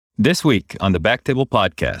This week on the Backtable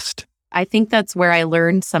Podcast. I think that's where I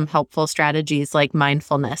learned some helpful strategies like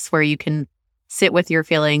mindfulness, where you can sit with your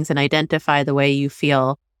feelings and identify the way you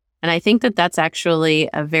feel. And I think that that's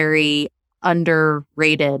actually a very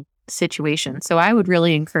underrated situation. So I would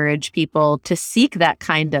really encourage people to seek that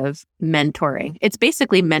kind of mentoring. It's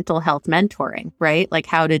basically mental health mentoring, right? Like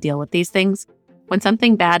how to deal with these things. When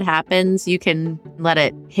something bad happens, you can let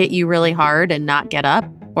it hit you really hard and not get up,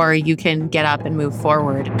 or you can get up and move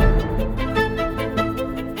forward.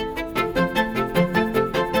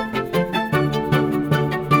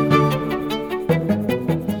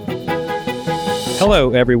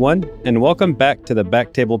 Hello, everyone, and welcome back to the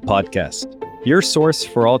Backtable Podcast, your source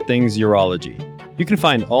for all things urology. You can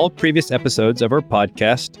find all previous episodes of our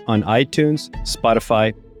podcast on iTunes,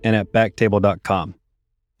 Spotify, and at backtable.com.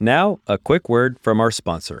 Now, a quick word from our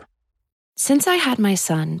sponsor. Since I had my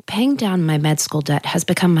son, paying down my med school debt has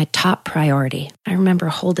become my top priority. I remember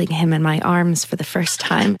holding him in my arms for the first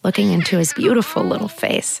time, looking into his beautiful little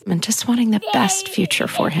face, and just wanting the best future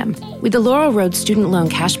for him. With the Laurel Road Student Loan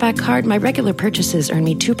Cashback Card, my regular purchases earn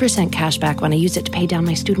me 2% cashback when I use it to pay down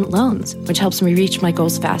my student loans, which helps me reach my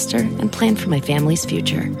goals faster and plan for my family's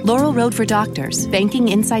future. Laurel Road for Doctors. Banking,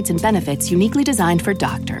 insights, and benefits uniquely designed for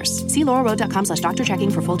doctors. See laurelroad.com/doctor checking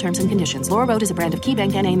for full terms and conditions. Laurel Road is a brand of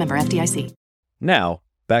KeyBank N.A. member FDIC. Now,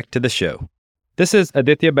 back to the show. This is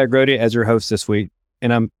Aditya Bagrodia as your host this week,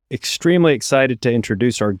 and I'm extremely excited to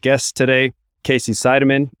introduce our guests today, Casey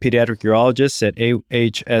Seidemann, pediatric urologist at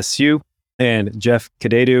AHSU, and Jeff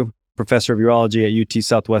Kadedu, professor of urology at UT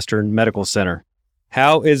Southwestern Medical Center.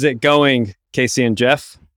 How is it going, Casey and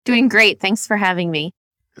Jeff? Doing great. Thanks for having me.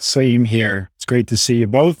 Same here. It's great to see you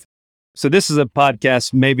both. So this is a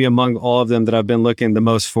podcast, maybe among all of them, that I've been looking the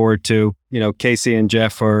most forward to. You know, Casey and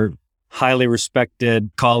Jeff are highly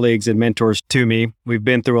respected colleagues and mentors to me. We've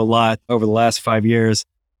been through a lot over the last 5 years.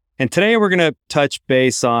 And today we're going to touch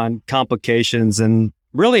base on complications and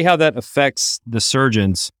really how that affects the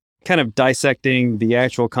surgeons, kind of dissecting the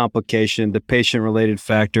actual complication, the patient-related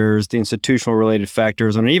factors, the institutional-related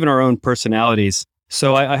factors, and even our own personalities.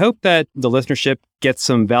 So I hope that the listenership gets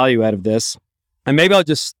some value out of this. And maybe I'll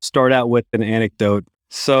just start out with an anecdote.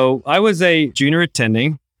 So I was a junior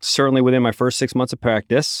attending, certainly within my first 6 months of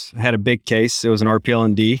practice. I had a big case. It was an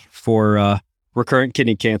RPL&D for recurrent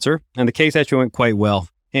kidney cancer. And the case actually went quite well.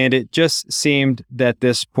 And it just seemed that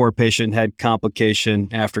this poor patient had complication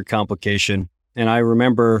after complication. And I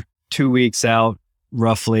remember 2 weeks out,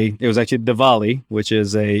 roughly, it was actually Diwali, which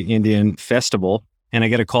is a Indian festival. And I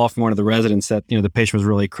get a call from one of the residents that, the patient was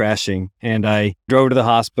really crashing. And I drove to the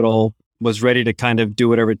hospital, was ready to kind of do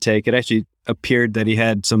whatever it take. It actually appeared that he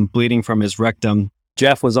had some bleeding from his rectum.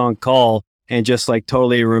 Jeff was on call and just like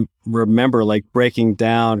totally remember like breaking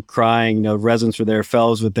down, crying, residents were there,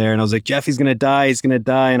 fellows were there. And I was like, Jeff, he's going to die.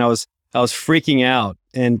 And I was freaking out.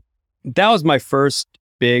 And that was my first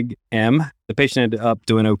big M. The patient ended up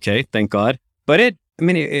doing okay, thank God. But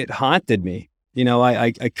it haunted me.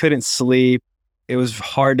 I couldn't sleep. It was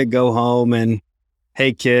hard to go home and,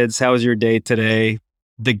 hey kids, how was your day today?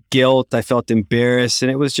 The guilt, I felt embarrassed. And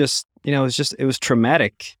it was just, it was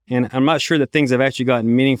traumatic. And I'm not sure that things have actually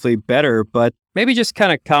gotten meaningfully better, but maybe just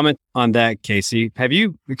kind of comment on that, Casey. Have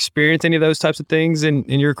you experienced any of those types of things in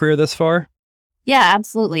your career thus far? Yeah,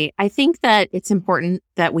 absolutely. I think that it's important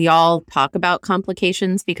that we all talk about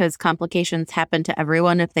complications because complications happen to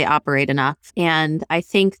everyone if they operate enough. And I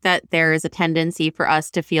think that there is a tendency for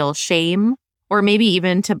us to feel shame or maybe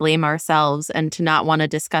even to blame ourselves and to not want to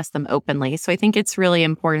discuss them openly. So I think it's really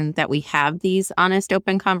important that we have these honest,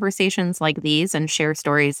 open conversations like these and share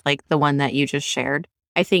stories like the one that you just shared.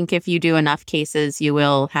 I think if you do enough cases, you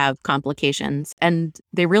will have complications, and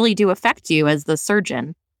they really do affect you as the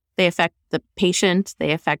surgeon. They affect the patient,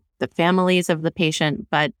 they affect the families of the patient,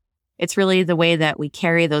 but it's really the way that we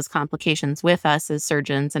carry those complications with us as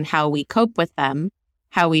surgeons and how we cope with them,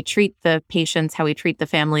 how we treat the patients, how we treat the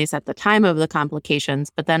families at the time of the complications,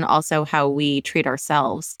 but then also how we treat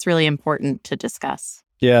ourselves. It's really important to discuss.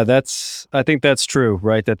 Yeah, I think that's true,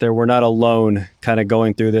 right? That we're not alone kind of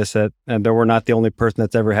going through this, and that we're not the only person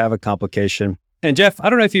that's ever had a complication. And Jeff, I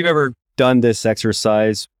don't know if you've ever done this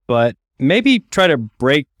exercise, but maybe try to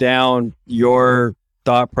break down your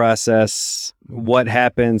thought process, what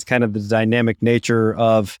happens, kind of the dynamic nature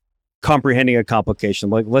of comprehending a complication.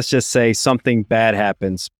 Like, let's just say something bad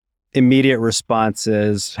happens, immediate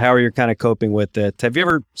responses, how are you kind of coping with it? Have you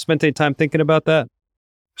ever spent any time thinking about that?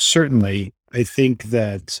 Certainly. I think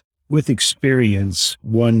that with experience,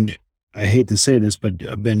 I hate to say this, but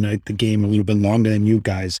I've been at the game a little bit longer than you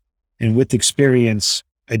guys. And with experience,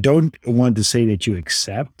 I don't want to say that you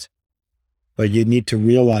accept, but you need to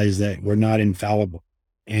realize that we're not infallible.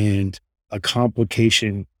 and a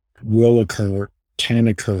complication will occur, can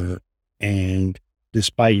occur, and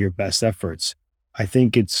despite your best efforts, I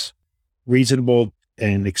think it's reasonable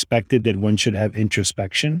and expected that one should have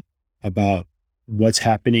introspection about what's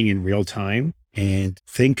happening in real time and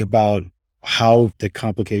think about how the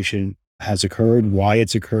complication has occurred, why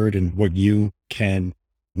it's occurred, and what you can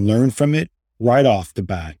learn from it right off the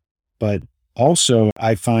bat. But also,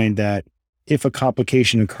 I find that if a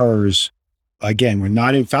complication occurs, again, we're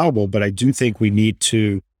not infallible, but I do think we need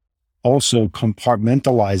to also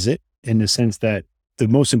compartmentalize it in the sense that the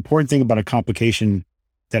most important thing about a complication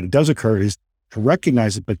that it does occur is to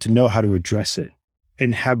recognize it, but to know how to address it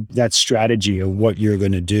and have that strategy of what you're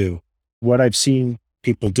going to do. What I've seen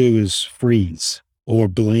people do is freeze or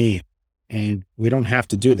blame, and we don't have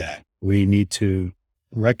to do that. We need to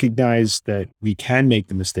recognize that we can make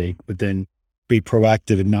the mistake, but then be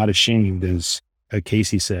proactive and not ashamed, as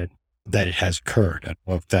Casey said, that it has occurred. I don't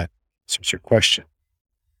know if that answers your question.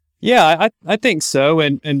 Yeah, I think so.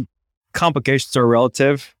 And complications are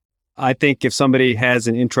relative. I think if somebody has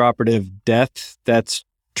an intraoperative death, that's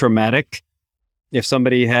traumatic. If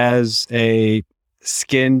somebody has a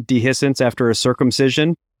skin dehiscence after a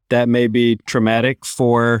circumcision, that may be traumatic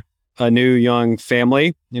for a new young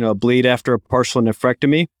family, a bleed after a partial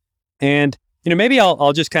nephrectomy. And, maybe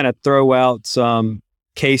I'll just kind of throw out some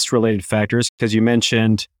case-related factors, because you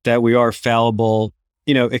mentioned that we are fallible,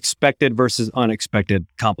 expected versus unexpected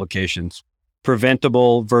complications,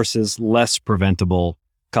 preventable versus less preventable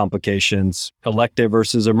complications, elective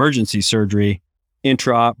versus emergency surgery,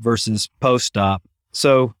 intra-op versus post-op.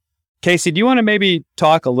 So, Casey, do you want to maybe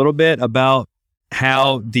talk a little bit about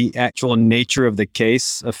how the actual nature of the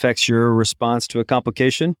case affects your response to a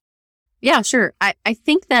complication? Yeah, sure. I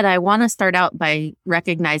think that I want to start out by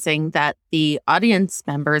recognizing that the audience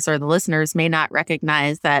members or the listeners may not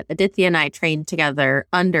recognize that Aditya and I trained together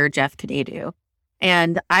under Jeff Kanedu.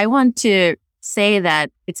 And I want to say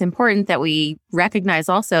that it's important that we recognize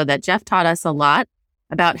also that Jeff taught us a lot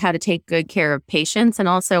about how to take good care of patients and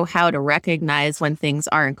also how to recognize when things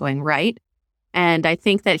aren't going right. And I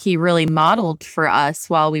think that he really modeled for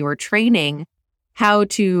us while we were training how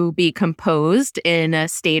to be composed in a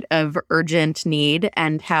state of urgent need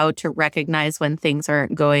and how to recognize when things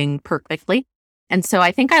aren't going perfectly. And so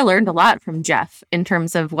I think I learned a lot from Jeff in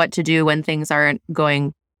terms of what to do when things aren't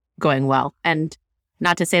going well. And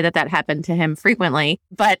not to say that that happened to him frequently,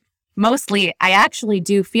 but mostly I actually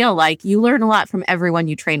do feel like you learn a lot from everyone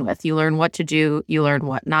you train with. You learn what to do, you learn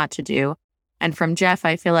what not to do. And from Jeff,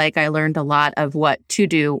 I feel like I learned a lot of what to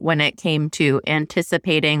do when it came to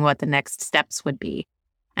anticipating what the next steps would be.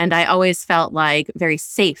 And I always felt like very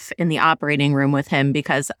safe in the operating room with him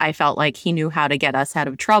because I felt like he knew how to get us out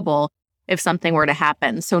of trouble if something were to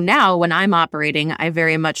happen. So now when I'm operating, I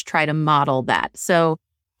very much try to model that. So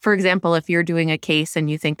for example, if you're doing a case and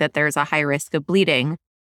you think that there's a high risk of bleeding,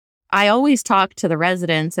 I always talk to the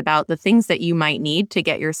residents about the things that you might need to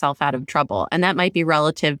get yourself out of trouble. And that might be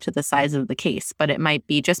relative to the size of the case, but it might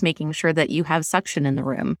be just making sure that you have suction in the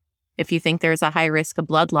room. If you think there's a high risk of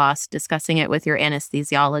blood loss, discussing it with your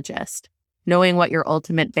anesthesiologist, knowing what your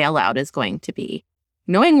ultimate bailout is going to be,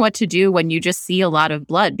 knowing what to do when you just see a lot of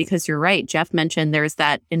blood, because you're right, Jeff mentioned there's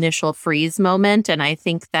that initial freeze moment. And I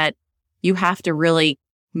think that you have to really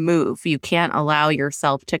move. You can't allow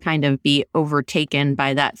yourself to kind of be overtaken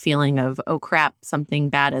by that feeling of, oh crap, something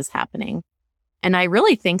bad is happening. And I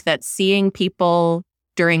really think that seeing people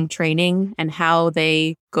during training and how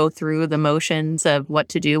they go through the motions of what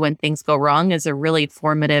to do when things go wrong is a really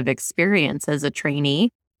formative experience as a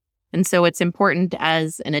trainee. And so it's important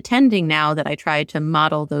as an attending now that I try to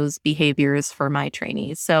model those behaviors for my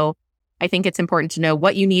trainees. So I think it's important to know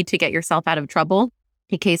what you need to get yourself out of trouble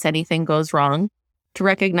in case anything goes wrong, to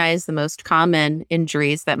recognize the most common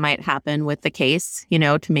injuries that might happen with the case,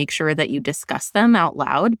 to make sure that you discuss them out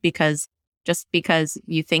loud, because just because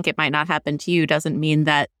you think it might not happen to you doesn't mean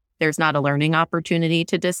that there's not a learning opportunity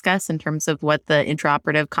to discuss in terms of what the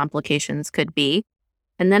intraoperative complications could be.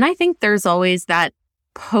 And then I think there's always that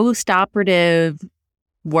post-operative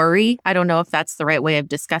worry. I don't know if that's the right way of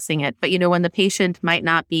discussing it, but when the patient might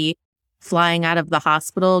not be flying out of the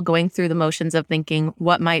hospital, going through the motions of thinking,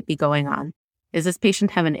 what might be going on? Is this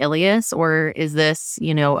patient have an ileus, or is this,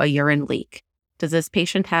 a urine leak? Does this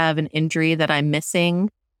patient have an injury that I'm missing?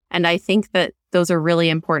 And I think that those are really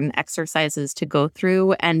important exercises to go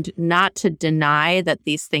through and not to deny that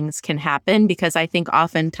these things can happen, because I think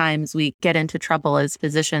oftentimes we get into trouble as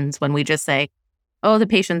physicians when we just say, oh, the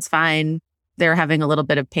patient's fine, they're having a little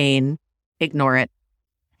bit of pain, ignore it.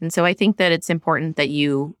 And so I think that it's important that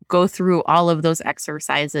you go through all of those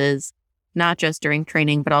exercises not just during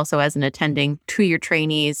training, but also as an attending to your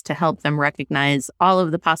trainees to help them recognize all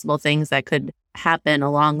of the possible things that could happen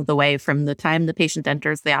along the way from the time the patient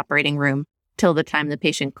enters the operating room till the time the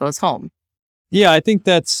patient goes home. Yeah, I think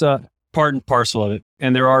that's part and parcel of it.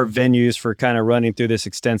 And there are venues for kind of running through this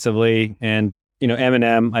extensively. And,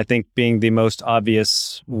 M&M, I think being the most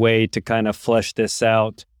obvious way to kind of flesh this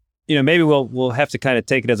out. Maybe we'll have to kind of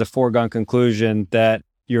take it as a foregone conclusion that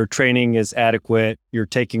your training is adequate. You're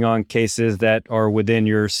taking on cases that are within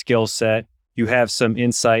your skill set. You have some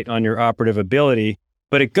insight on your operative ability,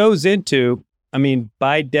 but it goes into,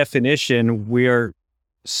 by definition, we are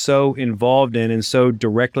so involved in and so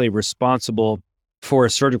directly responsible for a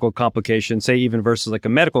surgical complication, say even versus like a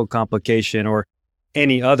medical complication or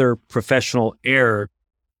any other professional error.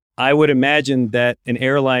 I would imagine that an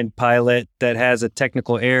airline pilot that has a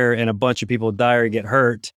technical error and a bunch of people die or get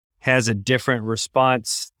hurt has a different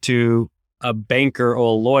response to a banker or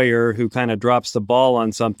a lawyer who kind of drops the ball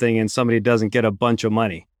on something and somebody doesn't get a bunch of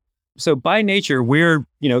money. So by nature, we're,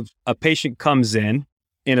 a patient comes in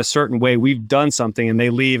a certain way, we've done something and they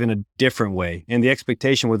leave in a different way. And the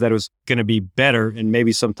expectation was that it was going to be better and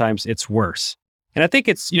maybe sometimes it's worse. And I think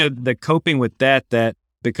it's, the coping with that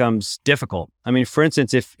becomes difficult. For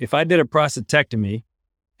instance, if I did a prostatectomy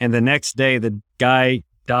and the next day the guy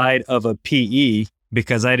died of a PE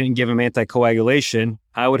because I didn't give him anticoagulation,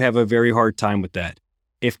 I would have a very hard time with that.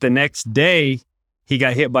 If the next day he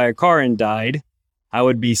got hit by a car and died, I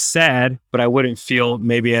would be sad, but I wouldn't feel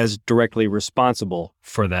maybe as directly responsible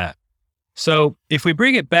for that. So if we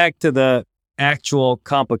bring it back to the actual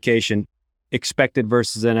complication, expected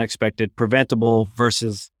versus unexpected, preventable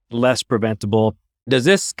versus less preventable, does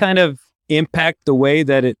this kind of impact the way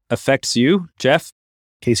that it affects you, Jeff?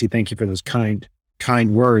 Casey, thank you for those kind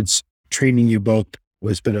words. Training you both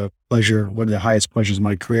has been a pleasure, one of the highest pleasures of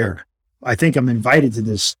my career. I think I'm invited to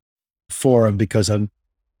this forum because I'm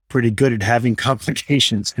pretty good at having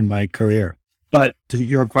complications in my career. But to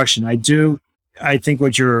your question, I think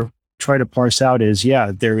what you're trying to parse out is,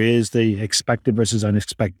 there is the expected versus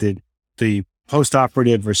unexpected, the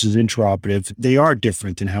postoperative versus intraoperative. They are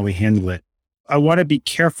different in how we handle it. I want to be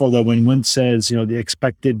careful though when one says, the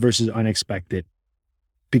expected versus unexpected,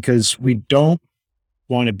 because we don't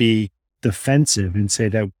want to be defensive and say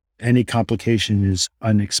that any complication is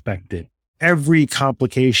unexpected. Every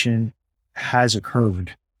complication has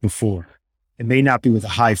occurred before. It may not be with a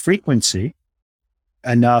high frequency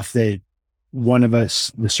enough that one of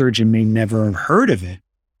us, the surgeon, may never have heard of it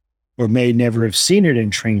or may never have seen it in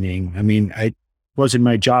training. It wasn't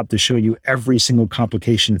my job to show you every single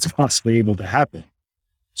complication that's possibly able to happen.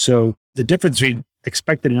 So the difference between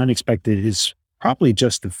expected and unexpected is probably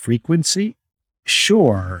just the frequency.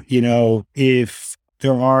 Sure, if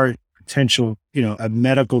there are potential, a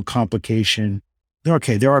medical complication, there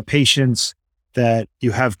are patients that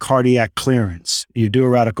you have cardiac clearance, you do a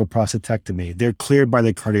radical prostatectomy, they're cleared by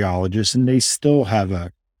the cardiologist and they still have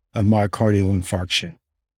a myocardial infarction.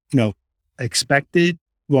 Expected,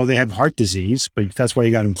 well, they have heart disease, but that's why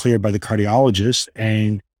you got them cleared by the cardiologist.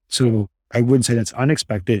 And so I wouldn't say that's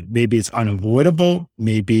unexpected. Maybe it's unavoidable.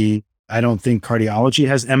 Maybe I don't think cardiology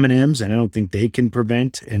has M&Ms and I don't think they can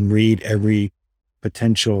prevent and read every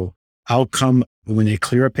potential outcome. When they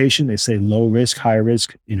clear a patient, they say low risk, high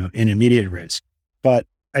risk, intermediate risk. But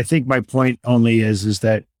I think my point only is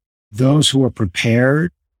that those who are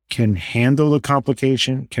prepared can handle the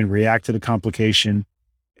complication, can react to the complication,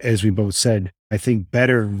 as we both said, I think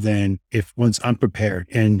better than if one's unprepared.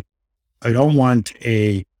 And I don't want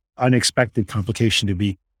a unexpected complication to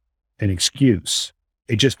be an excuse.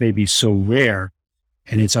 It just may be so rare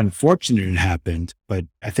and it's unfortunate it happened, but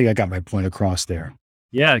I think I got my point across there.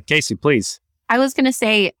 Yeah, Casey, please. I was going to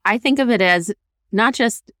say, I think of it as not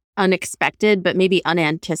just unexpected, but maybe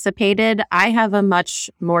unanticipated. I have a much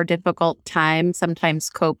more difficult time sometimes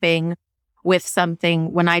coping with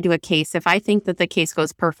something when I do a case. If I think that the case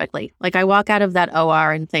goes perfectly, like I walk out of that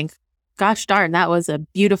OR and think, gosh darn, that was a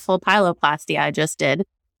beautiful pyeloplasty I just did.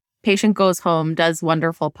 Patient goes home, does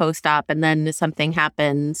wonderful post-op, and then something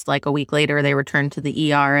happens like a week later, they return to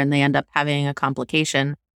the ER and they end up having a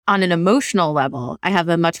complication. On an emotional level, I have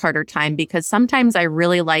a much harder time because sometimes I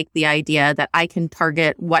really like the idea that I can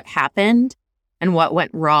target what happened and what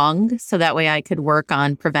went wrong so that way I could work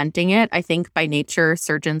on preventing it. I think by nature,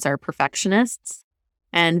 surgeons are perfectionists.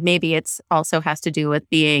 And maybe it's also has to do with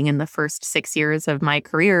being in the first 6 years of my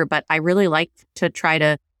career, but I really like to try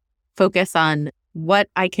to focus on what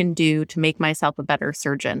I can do to make myself a better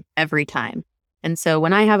surgeon every time. And so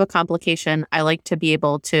when I have a complication, I like to be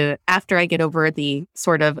able to, after I get over the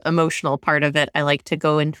sort of emotional part of it, I like to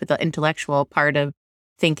go into the intellectual part of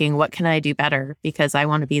thinking, what can I do better? Because I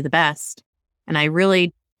want to be the best. And I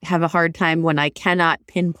really have a hard time when I cannot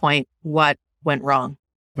pinpoint what went wrong.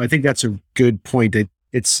 I think that's a good point. That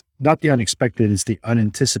it's not the unexpected, it's the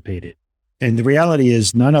unanticipated. And the reality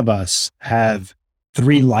is none of us have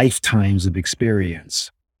 3 lifetimes of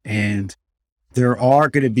experience. And there are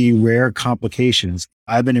going to be rare complications.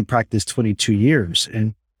 I've been in practice 22 years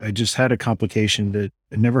and I just had a complication that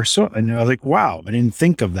I never saw. And I was like, wow, I didn't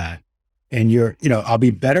think of that. And I'll be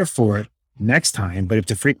better for it next time. But if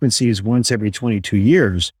the frequency is once every 22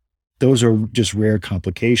 years, those are just rare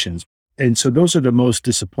complications. And so those are the most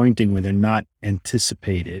disappointing when they're not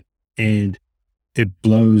anticipated. And it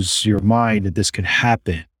blows your mind that this could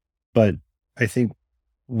happen. But I think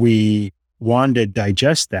we want to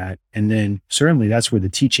digest that. And then certainly that's where the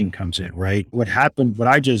teaching comes in, right? What happened, what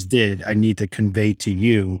I just did, I need to convey to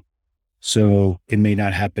you so it may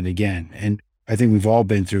not happen again. And I think we've all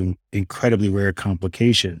been through incredibly rare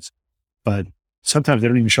complications, but sometimes they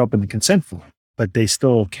don't even show up in the consent form, but they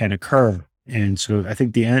still can occur. And so I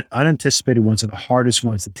think the unanticipated ones are the hardest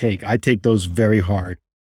ones to take. I take those very hard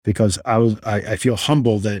because I feel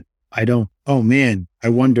humble that oh man, I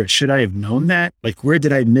wonder, should I have known that? Like, where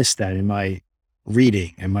did I miss that in my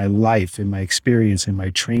reading, in my life, in my experience, in my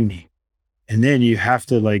training? And then you have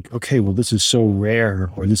to okay, well, this is so rare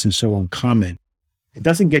or this is so uncommon. It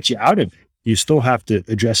doesn't get you out of it. You still have to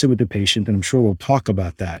address it with the patient. And I'm sure we'll talk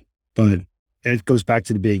about that, but it goes back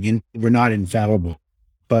to the beginning. We're not infallible,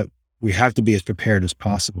 but we have to be as prepared as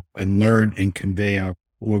possible and learn and convey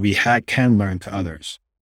what we can learn to others.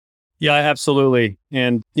 Yeah, absolutely.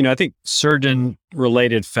 And, I think surgeon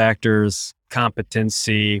related factors,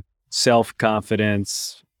 competency,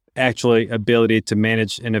 self-confidence, actually ability to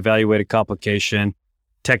manage and evaluate a complication,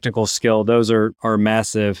 technical skill, those are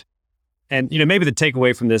massive. And, maybe the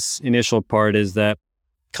takeaway from this initial part is that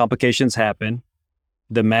complications happen.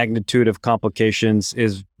 The magnitude of complications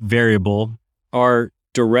is variable. Our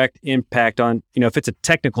direct impact on, if it's a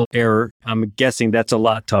technical error, I'm guessing that's a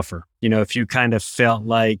lot tougher. If you kind of felt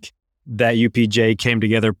like that UPJ came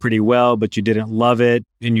together pretty well, but you didn't love it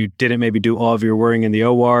and you didn't maybe do all of your worrying in the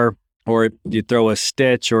OR, or you throw a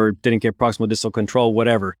stitch or didn't get proximal distal control,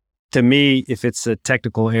 whatever. To me, if it's a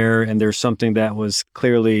technical error and there's something that was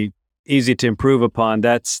clearly easy to improve upon,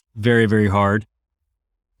 that's very, very hard.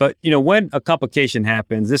 But, when a complication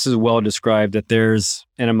happens, this is well described that there's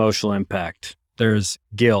an emotional impact. There's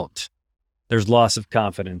guilt. There's loss of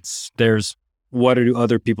confidence. There's what do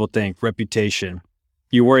other people think, reputation.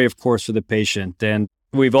 You worry, of course, for the patient. And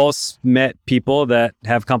we've all met people that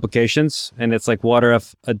have complications and it's like water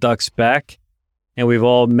off a duck's back. And we've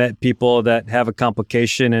all met people that have a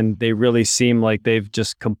complication and they really seem like they've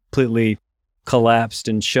just completely collapsed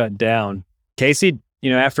and shut down. Casey,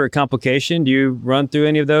 after a complication, do you run through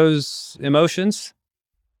any of those emotions?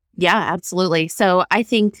 Yeah, absolutely. So I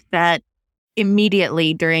think that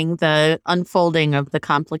immediately during the unfolding of the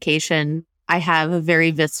complication, I have a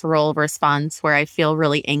very visceral response where I feel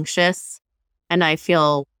really anxious and I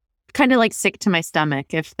feel kind of like sick to my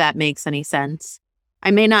stomach, if that makes any sense.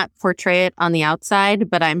 I may not portray it on the outside,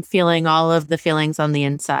 but I'm feeling all of the feelings on the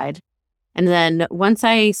inside. And then once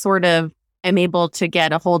I sort of am able to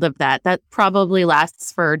get a hold of that probably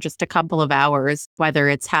lasts for just a couple of hours, whether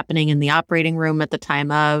it's happening in the operating room at the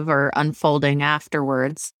time of or unfolding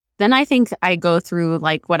afterwards. Then I think I go through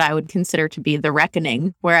what I would consider to be the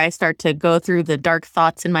reckoning, where I start to go through the dark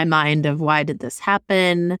thoughts in my mind of why did this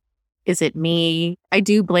happen? Is it me? I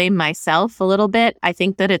do blame myself a little bit. I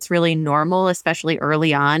think that it's really normal, especially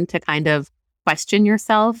early on, to kind of question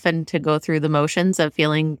yourself and to go through the motions of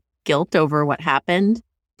feeling guilt over what happened.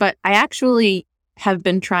 But I actually have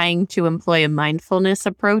been trying to employ a mindfulness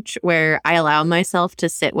approach where I allow myself to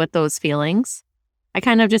sit with those feelings. I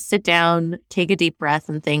kind of just sit down, take a deep breath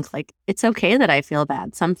and think it's okay that I feel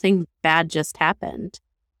bad. Something bad just happened.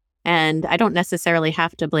 And I don't necessarily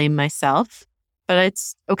have to blame myself, but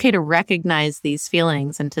it's okay to recognize these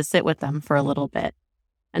feelings and to sit with them for a little bit.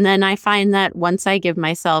 And then I find that once I give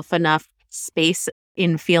myself enough space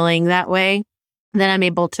in feeling that way, then I'm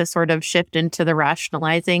able to sort of shift into the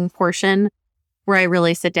rationalizing portion where I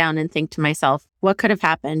really sit down and think to myself, what could have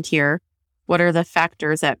happened here? What are the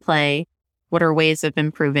factors at play? What are ways of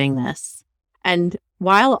improving this? And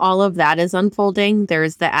while all of that is unfolding,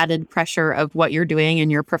 there's the added pressure of what you're doing in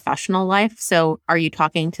your professional life. So are you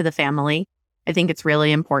talking to the family? I think it's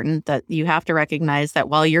really important that you have to recognize that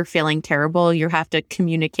while you're feeling terrible, you have to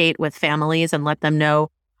communicate with families and let them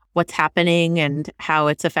know what's happening and how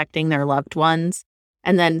it's affecting their loved ones.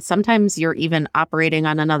 And then sometimes you're even operating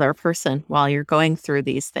on another person while you're going through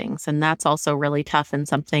these things. And that's also really tough and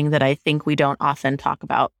something that I think we don't often talk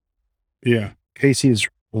about. Yeah. Casey is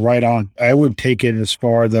right on. I would take it as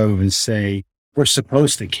far though as say, we're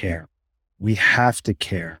supposed to care. We have to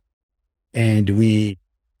care. And we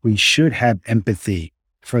should have empathy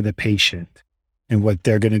for the patient and what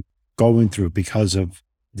they're going through because of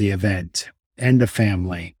the event and the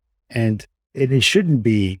family. And it shouldn't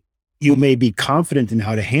be, you may be confident in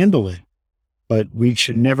how to handle it, but we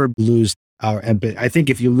should never lose our empathy. I think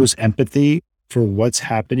if you lose empathy for what's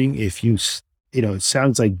happening, if you it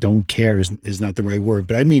sounds like don't care is not the right word,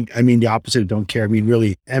 but I mean the opposite of don't care. I mean,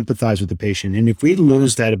 really empathize with the patient. And if we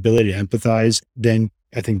lose that ability to empathize, then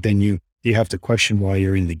I think you have to question why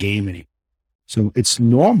you're in the game anymore. So it's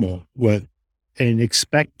normal what an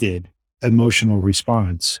expected emotional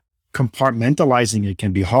response. Compartmentalizing it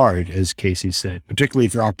can be hard, as Casey said, particularly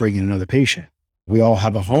if you're operating another patient. We all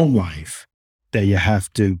have a home life that you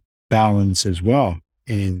have to balance as well.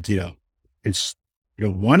 And, it's, you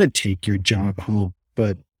don't want to take your job home,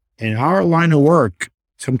 but in our line of work,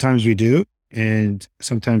 sometimes we do, and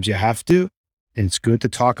sometimes you have to. And it's good to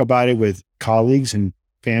talk about it with colleagues and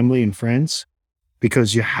family and friends,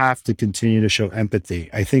 because you have to continue to show empathy.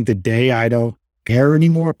 I think the day I don't care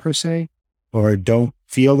anymore per se, or don't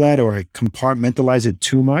feel that, or I compartmentalize it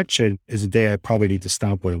too much, is a day I probably need to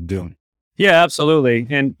stop what I'm doing. Yeah, absolutely.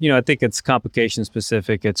 And, I think it's complication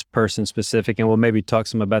specific, it's person specific, and we'll maybe talk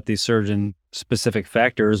some about these surgeon specific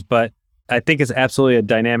factors, but I think it's absolutely a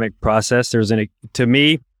dynamic process. To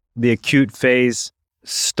me, the acute phase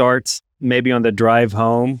starts maybe on the drive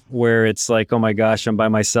home where it's like, oh my gosh, I'm by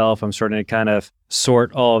myself. I'm starting to kind of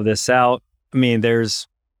sort all of this out. I mean, there's,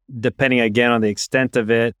 depending again on the extent of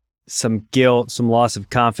it, some guilt, some loss of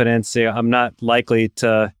confidence. I'm not likely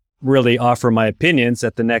to really offer my opinions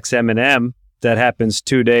at the next M&M that happens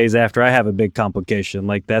 2 days after I have a big complication.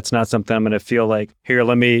 Like, that's not something I'm going to feel like, here,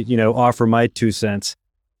 let me, offer my 2 cents.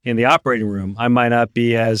 In the operating room, I might not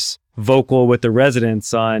be as vocal with the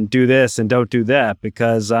residents on do this and don't do that,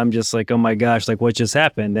 because I'm just like, oh my gosh, like what just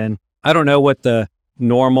happened? And I don't know what the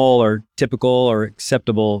normal or typical or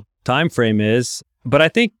acceptable time frame is. But I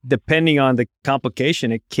think depending on the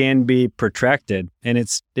complication, it can be protracted, and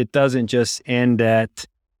it doesn't just end at,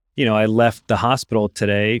 I left the hospital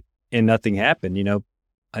today and nothing happened.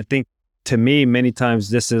 I think to me, many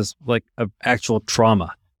times this is like an actual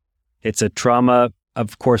trauma. It's a trauma,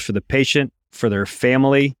 of course, for the patient, for their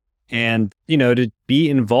family, and, to be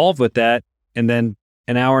involved with that. And then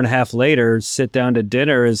an hour and a half later, sit down to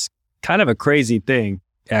dinner is kind of a crazy thing,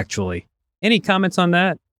 actually. Any comments on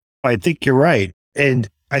that? I think you're right. And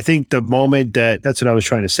I think the moment that's what I was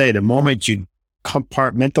trying to say, the moment you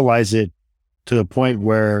compartmentalize it to the point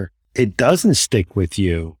where it doesn't stick with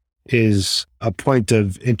you is a point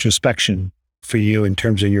of introspection for you in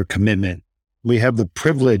terms of your commitment. We have the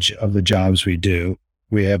privilege of the jobs we do.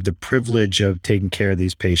 We have the privilege of taking care of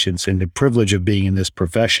these patients and the privilege of being in this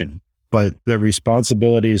profession. But the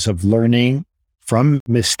responsibilities of learning from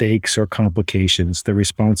mistakes or complications, the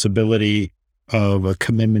responsibility of a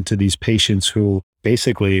commitment to these patients who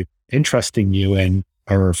basically entrusting you and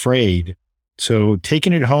are afraid. So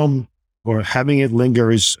taking it home or having it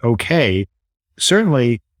linger is okay.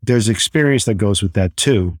 Certainly there's experience that goes with that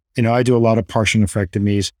too. I do a lot of partial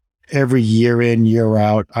nephrectomies every year in, year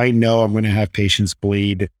out. I know I'm going to have patients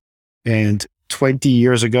bleed. And 20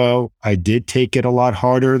 years ago, I did take it a lot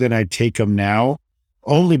harder than I take them now,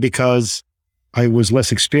 only because I was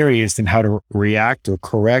less experienced in how to react or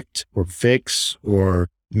correct or fix or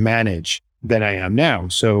manage than I am now.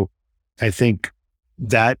 So I think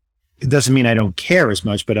that it doesn't mean I don't care as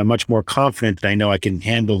much, but I'm much more confident that I know I can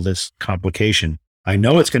handle this complication. I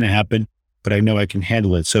know it's going to happen, but I know I can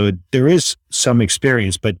handle it. So there is some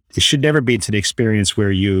experience, but it should never be to the experience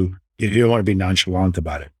where you don't want to be nonchalant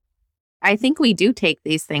about it. I think we do take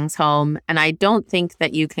these things home, and I don't think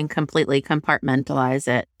that you can completely compartmentalize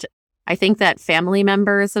it. I think that family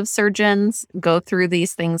members of surgeons go through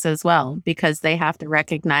these things as well, because they have to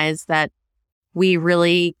recognize that we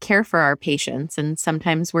really care for our patients, and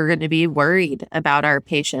sometimes we're going to be worried about our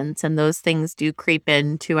patients, and those things do creep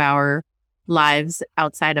into our lives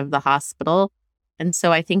outside of the hospital. And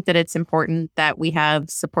so I think that it's important that we have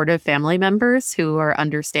supportive family members who are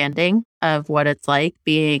understanding of what it's like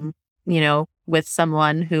being, with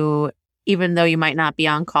someone who, even though you might not be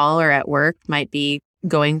on call or at work, might be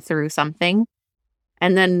going through something.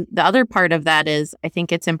 And then the other part of that is, I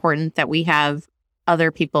think it's important that we have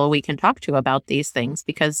other people we can talk to about these things,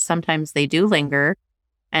 because sometimes they do linger,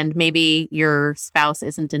 and maybe your spouse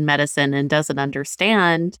isn't in medicine and doesn't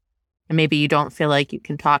understand. And maybe you don't feel like you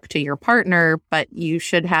can talk to your partner, but you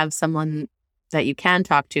should have someone that you can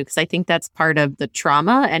talk to, because I think that's part of the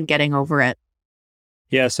trauma and getting over it.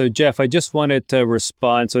 Yeah. So Jeff, I just wanted to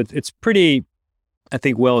respond. So it's pretty I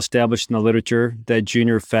think, well established in the literature that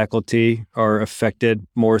junior faculty are affected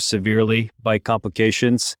more severely by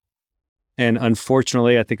complications. And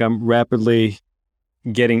unfortunately, I think I'm rapidly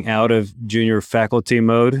getting out of junior faculty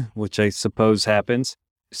mode, which I suppose happens.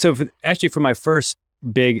 So for my first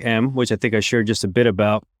big M, which I think I shared just a bit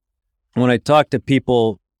about, when I talk to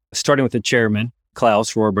people, starting with the chairman,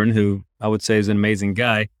 Klaus Rohrburn, who I would say is an amazing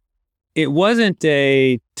guy, it wasn't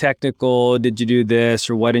a technical, did you do this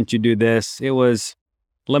or why didn't you do this? It was,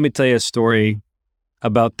 let me tell you a story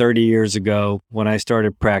about 30 years ago when I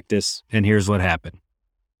started practice, and here's what happened.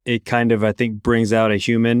 It kind of, I think, brings out a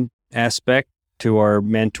human aspect to our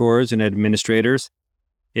mentors and administrators.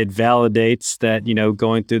 It validates that,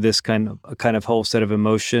 going through this kind of whole set of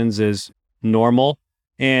emotions is normal.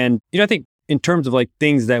 And, I think in terms of like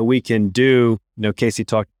things that we can do, Casey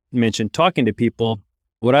mentioned talking to people.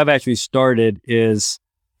 What I've actually started is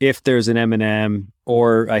if there's an M&M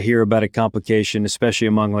or I hear about a complication, especially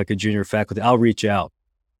among like a junior faculty, I'll reach out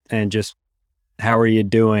and just, how are you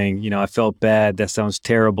doing? I felt bad. That sounds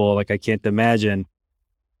terrible. Like I can't imagine.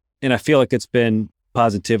 And I feel like it's been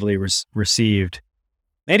positively received.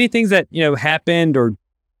 Any things that, happened or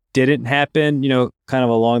didn't happen, kind of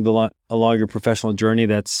along your professional journey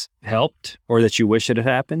that's helped or that you wish it had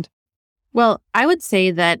happened? Well, I would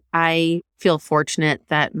say that I feel fortunate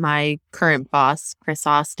that my current boss, Chris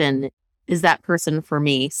Austin, is that person for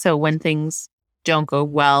me. So when things don't go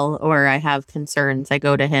well or I have concerns, I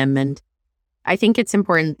go to him, and I think it's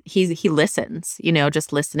important. He listens,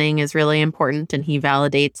 just listening is really important, and he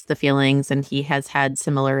validates the feelings, and he has had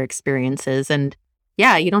similar experiences. And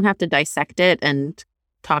yeah, you don't have to dissect it and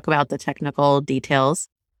talk about the technical details.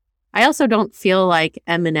 I also don't feel like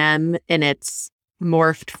M&M in its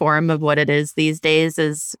morphed form of what it is these days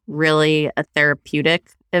is really a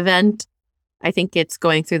therapeutic event. I think it's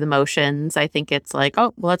going through the motions. I think it's like,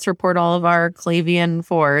 oh, well, let's report all of our Clavian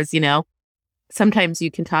 4s, Sometimes you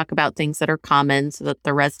can talk about things that are common so that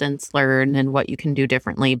the residents learn and what you can do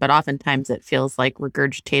differently. But oftentimes it feels like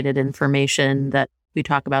regurgitated information that we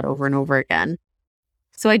talk about over and over again.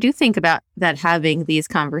 So I do think about that, having these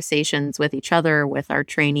conversations with each other, with our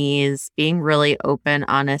trainees, being really open,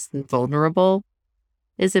 honest, and vulnerable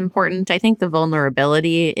is important. I think the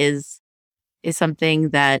vulnerability is something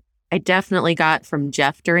that I definitely got from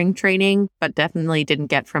Jeff during training, but definitely didn't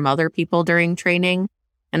get from other people during training.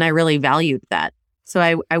 And I really valued that. So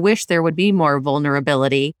I wish there would be more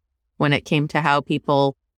vulnerability when it came to how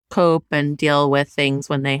people cope and deal with things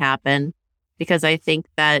when they happen, because I think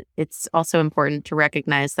that it's also important to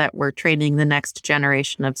recognize that we're training the next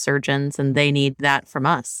generation of surgeons and they need that from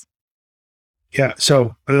us. Yeah.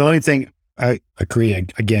 So the only thing I agree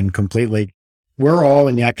again completely. We're all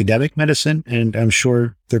in the academic medicine, and I'm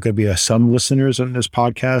sure there could be some listeners on this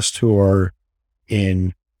podcast who are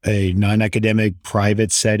in a non-academic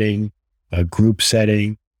private setting, a group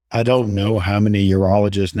setting. I don't know how many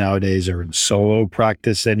urologists nowadays are in solo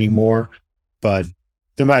practice anymore, but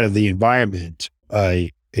no matter the environment, I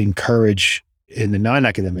encourage in the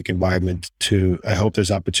non-academic environment I hope there's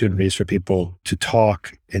opportunities for people to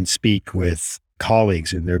talk and speak with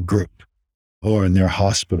colleagues in their group or in their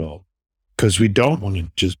hospital, because we don't want to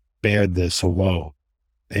just bear this alone.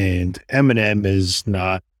 And M&M is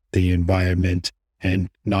not the environment, and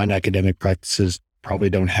non-academic practices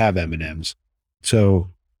probably don't have M&Ms. So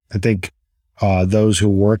I think those who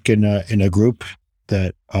work in a group,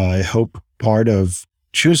 that I hope part of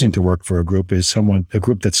choosing to work for a group is a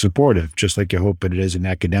group that's supportive, just like you hope it is an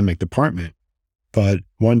academic department. But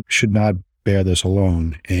one should not bear this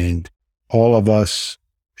alone. And all of us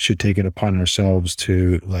should take it upon ourselves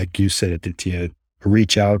to, like you said, Aditya,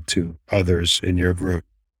 reach out to others in your group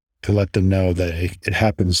to let them know that it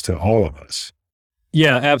happens to all of us.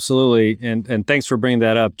 Yeah, absolutely. And thanks for bringing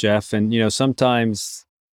that up, Jeff. And, sometimes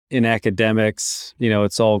in academics,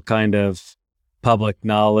 it's all kind of public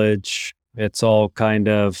knowledge. It's all kind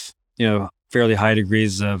of, fairly high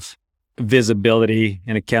degrees of visibility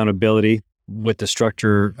and accountability with the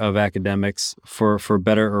structure of academics for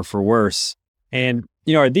better or for worse. And,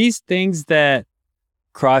 are these things that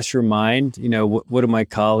cross your mind? What do my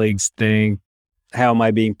colleagues think? How am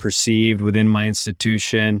I being perceived within my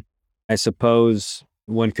institution? I suppose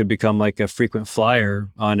one could become like a frequent flyer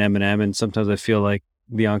on M&M, and sometimes I feel like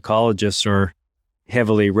the oncologists are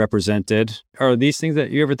heavily represented. Are these things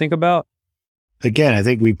that you ever think about? Again, I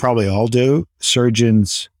think we probably all do.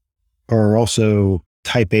 Surgeons are also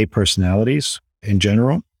type A personalities in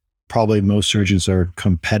general. Probably most surgeons are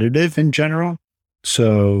competitive in general.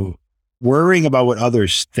 So worrying about what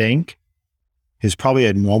others think is probably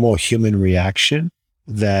a normal human reaction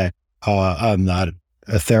that I'm not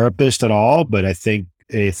a therapist at all, but I think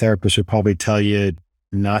a therapist would probably tell you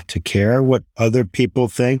not to care what other people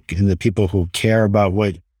think, and the people who care about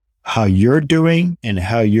how you're doing and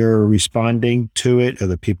how you're responding to it are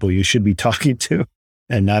the people you should be talking to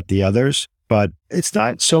and not the others. But it's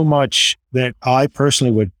not so much that I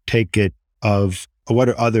personally would take it of what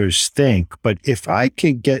do others think. But if I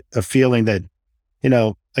could get a feeling that,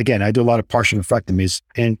 again, I do a lot of partial nephrectomies,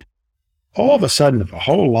 and all of a sudden, a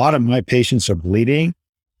whole lot of my patients are bleeding.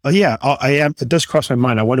 Yeah, I am. It does cross my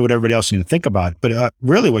mind. I wonder what everybody else is going to think about it. But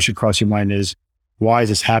really what should cross your mind is, why is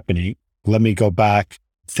this happening? Let me go back,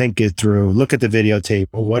 think it through, look at the videotape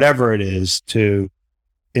or whatever it is to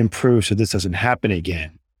improve so this doesn't happen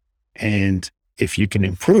again. And if you can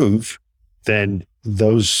improve, then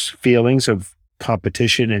those feelings of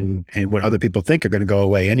competition and what other people think are going to go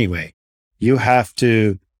away anyway. You have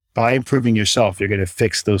to, by improving yourself, you're going to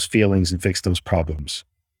fix those feelings and fix those problems.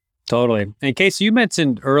 Totally. And Casey, you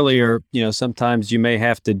mentioned earlier, sometimes you may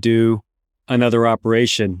have to do another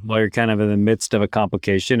operation while you're kind of in the midst of a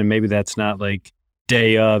complication. And maybe that's not like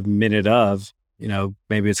day of, minute of,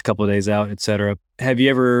 maybe it's a couple of days out, et cetera. Have you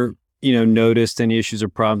ever, noticed any issues or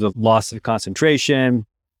problems of loss of concentration,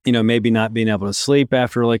 maybe not being able to sleep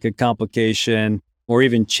after like a complication, or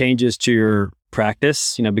even changes to your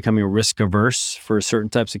practice, becoming risk averse for certain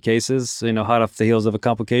types of cases, hot off the heels of a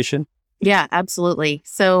complication? Yeah, absolutely.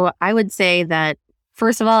 So I would say that,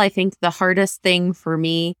 first of all, I think the hardest thing for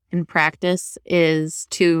me in practice is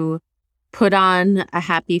to put on a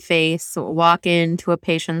happy face, walk into a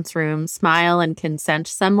patient's room, smile and consent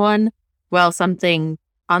someone while something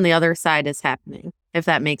on the other side is happening, if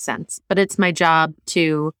that makes sense. But it's my job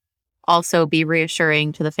to also be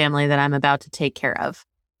reassuring to the family that I'm about to take care of.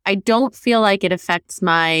 I don't feel like it affects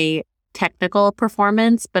my technical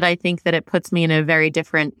performance, but I think that it puts me in a very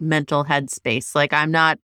different mental headspace. Like, I'm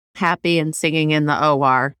not happy and singing in the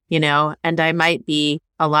OR, and I might be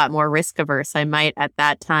a lot more risk averse. I might at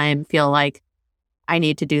that time feel like I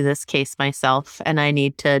need to do this case myself, and I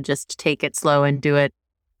need to just take it slow and do it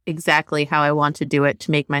exactly how I want to do it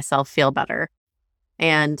to make myself feel better.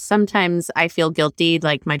 And sometimes I feel guilty,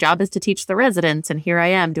 like my job is to teach the residents, and here I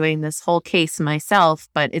am doing this whole case myself,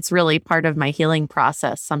 but it's really part of my healing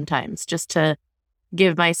process sometimes, just to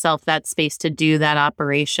give myself that space to do that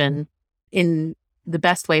operation in the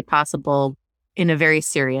best way possible in a very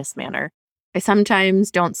serious manner. I sometimes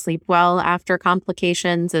don't sleep well after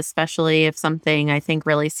complications, especially if something I think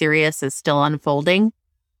really serious is still unfolding,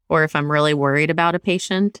 or if I'm really worried about a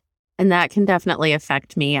patient. And that can definitely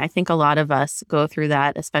affect me. I think a lot of us go through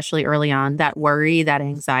that, especially early on, that worry, that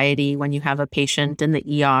anxiety when you have a patient in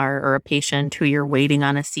the ER or a patient who you're waiting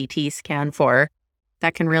on a CT scan for.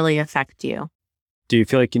 That can really affect you. Do you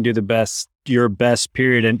feel like you can do your best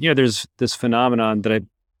period? And, there's this phenomenon that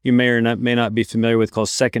you may or may not be familiar with called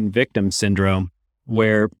second victim syndrome,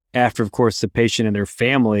 where after, of course, the patient and their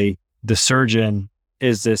family, the surgeon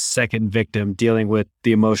is this second victim dealing with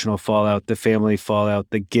the emotional fallout, the family fallout,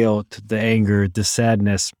 the guilt, the anger, the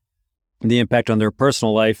sadness, the impact on their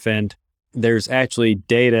personal life. And there's actually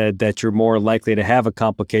data that you're more likely to have a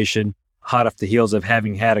complication hot off the heels of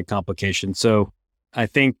having had a complication. So I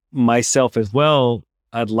think myself as well,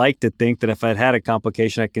 I'd like to think that if I'd had a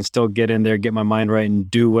complication, I can still get in there, get my mind right and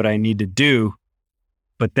do what I need to do.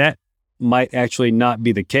 But that might actually not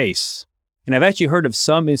be the case. And I've actually heard of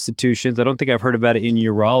some institutions, I don't think I've heard about it in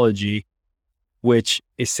urology, which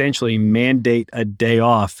essentially mandate a day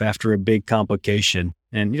off after a big complication.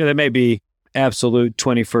 And, that may be absolute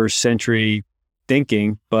 21st century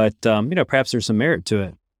thinking, but, perhaps there's some merit to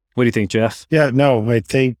it. What do you think, Jeff? Yeah, no, I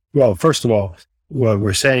think, well, first of all, what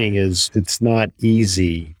we're saying is it's not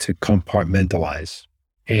easy to compartmentalize.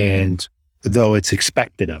 And though it's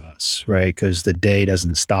expected of us, right? Because the day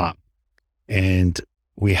doesn't stop. And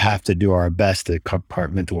we have to do our best to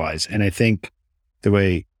compartmentalize. And I think the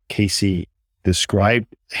way Casey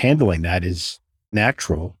described handling that is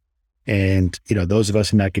natural. And, those of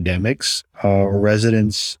us in academics, our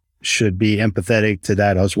residents should be empathetic to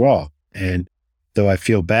that as well. And though I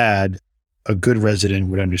feel bad, a good resident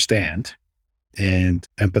would understand and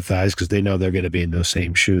empathize because they know they're going to be in those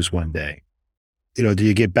same shoes one day. Do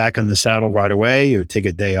you get back on the saddle right away or take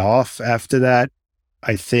a day off after that?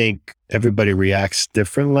 I think everybody reacts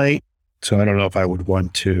differently. So I don't know if I would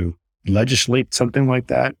want to legislate something like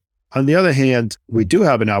that. On the other hand, we do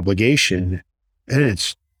have an obligation, and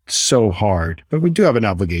it's so hard, but we do have an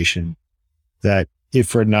obligation that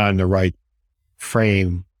if we're not in the right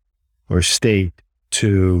frame or state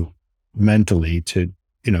to mentally, to,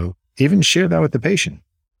 even share that with the patient.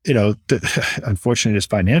 Unfortunately, there's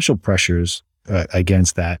financial pressures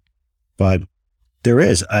against that, but there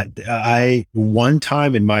is. I one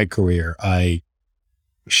time in my career, I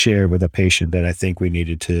shared with a patient that I think we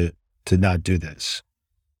needed to not do this.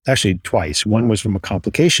 Actually, twice. One was from a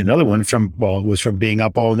complication. Another one was from being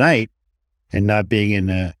up all night and not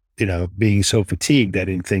being being so fatigued. I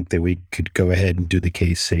didn't think that we could go ahead and do the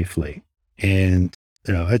case safely. And,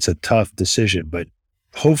 it's a tough decision, but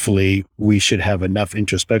hopefully we should have enough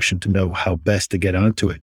introspection to know how best to get onto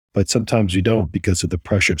it. But sometimes we don't because of the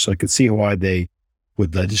pressure. So I could see why they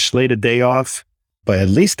would legislate a day off, but at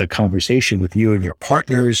least a conversation with you and your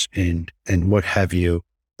partners and what have you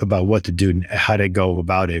about what to do and how to go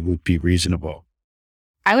about it would be reasonable.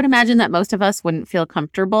 I would imagine that most of us wouldn't feel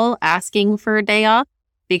comfortable asking for a day off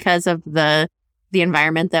because of the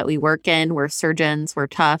environment that we work in. We're surgeons, we're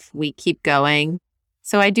tough, we keep going.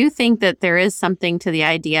 So I do think that there is something to the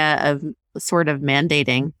idea of sort of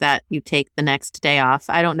mandating that you take the next day off.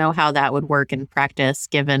 I don't know how that would work in practice,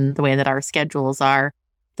 given the way that our schedules are,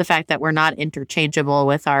 the fact that we're not interchangeable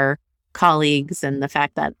with our colleagues and the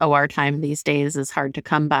fact that OR time these days is hard to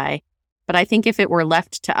come by. But I think if it were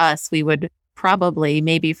left to us, we would probably,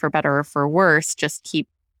 maybe for better or for worse, just keep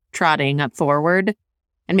trotting up forward.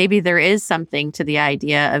 And maybe there is something to the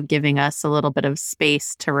idea of giving us a little bit of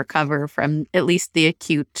space to recover from at least the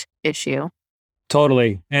acute issue.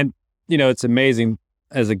 Totally. And, it's amazing,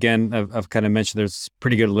 as again, I've kind of mentioned, there's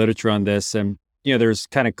pretty good literature on this. And, there's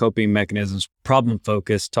kind of coping mechanisms, problem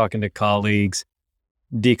focus, talking to colleagues,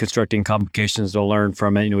 deconstructing complications to learn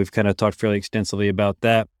from it. We've kind of talked fairly extensively about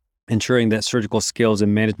that. Ensuring that surgical skills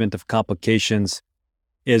and management of complications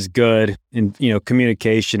is good. And,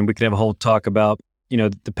 communication, we could have a whole talk about,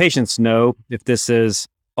 the patients know if this is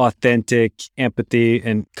authentic empathy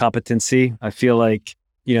and competency. I feel like,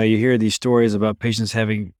 you hear these stories about patients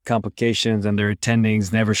having complications and their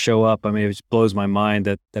attendings never show up. I mean, it just blows my mind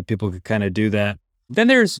that people could kind of do that. Then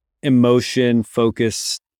there's emotion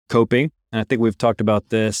focused coping. And I think we've talked about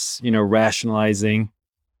this, rationalizing,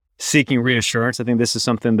 seeking reassurance. I think this is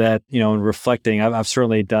something that, in reflecting, I've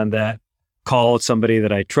certainly done that. Called somebody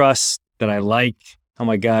that I trust, that I like. Oh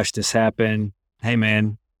my gosh, this happened. Hey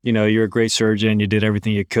man, you're a great surgeon. You did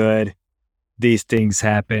everything you could. These things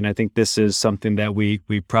happen. I think this is something that we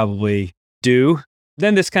probably do.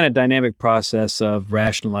 Then this kind of dynamic process of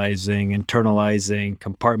rationalizing, internalizing,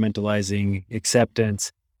 compartmentalizing,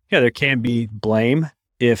 acceptance. There can be blame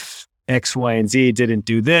if X, Y, and Z didn't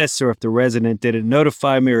do this, or if the resident didn't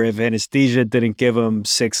notify me, or if anesthesia didn't give them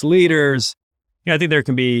 6 liters. I think there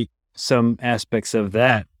can be some aspects of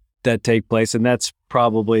that take place. And that's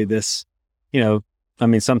probably this,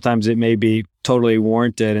 sometimes it may be totally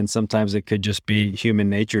warranted, and sometimes it could just be human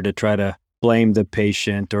nature to try to blame the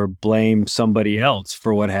patient or blame somebody else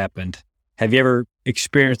for what happened. Have you ever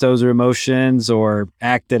experienced those emotions or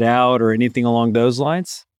acted out or anything along those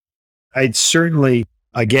lines? I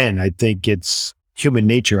think it's human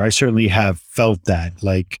nature. I certainly have felt that,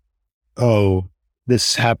 like, oh,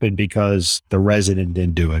 this happened because the resident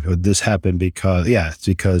didn't do it, or this happened because, it's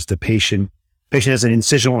because the patient has an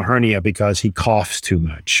incisional hernia because he coughs too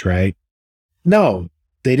much, right? No,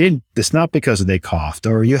 they didn't. It's not because they coughed.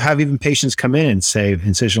 Or you have even patients come in and say,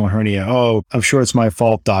 incisional hernia, oh, I'm sure it's my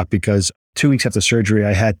fault, doc, because 2 weeks after surgery,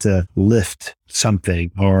 I had to lift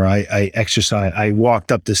something, or I exercised, I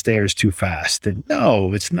walked up the stairs too fast. And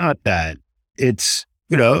no, it's not that. It's,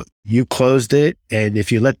 you closed it. And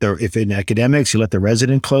if in academics, you let the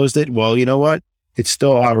resident close it, well, you know what? It's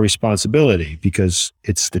still our responsibility because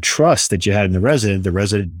it's the trust that you had in the resident. The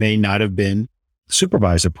resident may not have been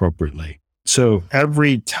supervised appropriately. So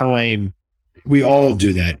every time we all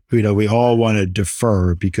do that, we all want to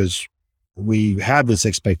defer because we have this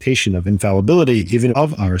expectation of infallibility, even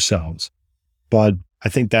of ourselves. But I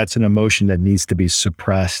think that's an emotion that needs to be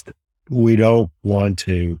suppressed. We don't want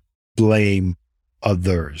to blame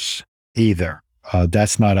others either.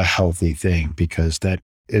 That's not a healthy thing because that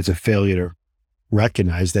is a failure to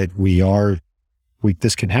recognize that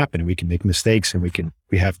this can happen. We can make mistakes and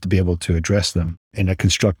we have to be able to address them in a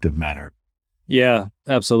constructive manner. Yeah,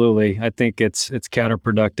 absolutely. I think it's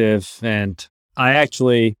counterproductive. And I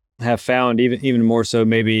actually have found even more so,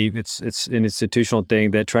 maybe it's an institutional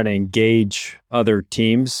thing, that try to engage other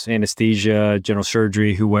teams, anesthesia, general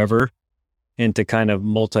surgery, whoever, into kind of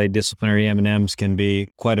multidisciplinary M&Ms can be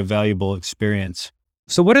quite a valuable experience.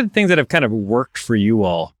 So what are the things that have kind of worked for you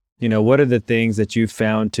all? What are the things that you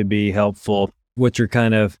found to be helpful? What's your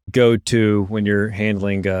kind of go-to when you're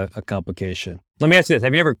handling a complication? Let me ask you this.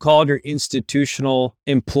 Have you ever called your institutional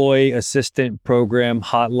employee assistant program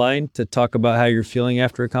hotline to talk about how you're feeling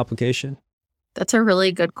after a complication? That's a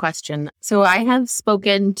really good question. So I have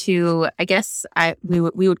spoken to, I guess we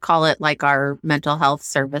would call it like our mental health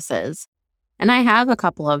services. And I have a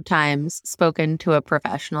couple of times spoken to a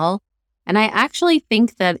professional. And I actually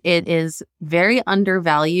think that it is very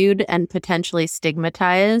undervalued and potentially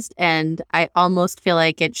stigmatized. And I almost feel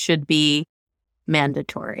like it should be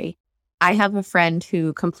mandatory. I have a friend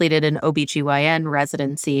who completed an OBGYN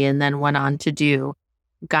residency and then went on to do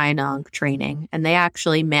gyn-onc training. And they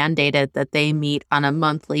actually mandated that they meet on a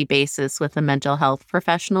monthly basis with a mental health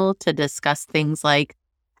professional to discuss things like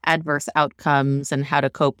adverse outcomes and how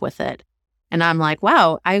to cope with it. And I'm like,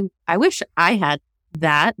 wow, I wish I had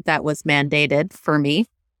that was mandated for me.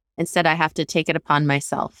 Instead, I have to take it upon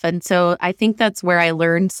myself. And so I think that's where I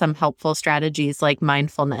learned some helpful strategies like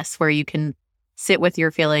mindfulness, where you can sit with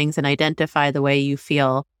your feelings and identify the way you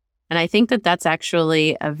feel. And I think that that's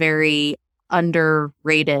actually a very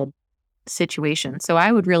underrated situation. So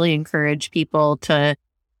I would really encourage people to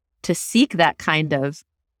seek that kind of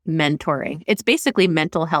mentoring. It's basically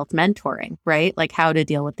mental health mentoring, right? Like how to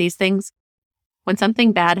deal with these things. When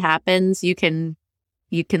something bad happens, you can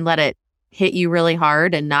let it hit you really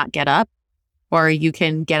hard and not get up, or you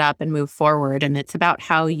can get up and move forward. And it's about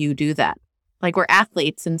how you do that. Like we're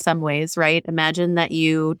athletes in some ways, right? Imagine that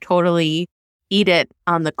you totally eat it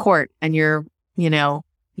on the court and you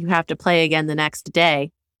have to play again the next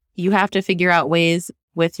day. You have to figure out ways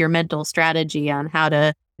with your mental strategy on how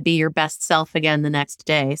to be your best self again the next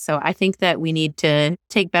day. So I think that we need to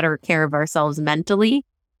take better care of ourselves mentally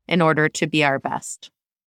in order to be our best.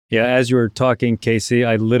 Yeah, as you were talking, Casey,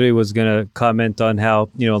 I literally was going to comment on how,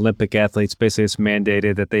 Olympic athletes, basically it's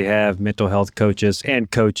mandated that they have mental health coaches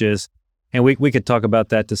and coaches. And we could talk about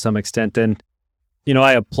that to some extent. And,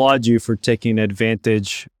 I applaud you for taking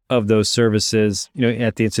advantage of those services,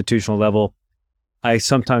 at the institutional level. I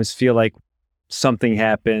sometimes feel like something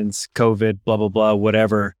happens, COVID, blah, blah, blah,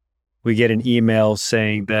 whatever. We get an email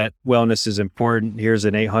saying that wellness is important. Here's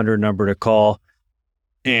an 800 number to call.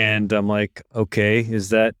 And I'm like, okay, is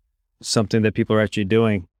that something that people are actually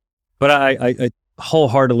doing? But I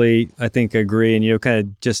wholeheartedly, I think, agree. And, kind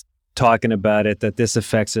of just talking about it, that this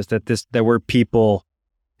affects us, that we're people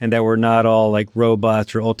and that we're not all like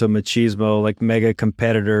robots or ultra machismo, like mega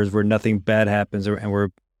competitors where nothing bad happens and we're,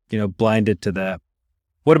 blinded to that.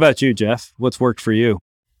 What about you, Jeff? What's worked for you?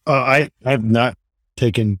 I've not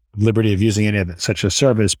taken liberty of using any of such a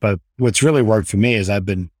service, but what's really worked for me is I've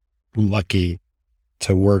been lucky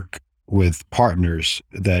to work with partners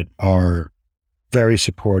that are very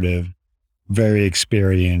supportive, very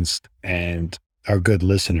experienced, and are good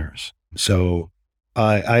listeners. So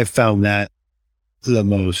I found that the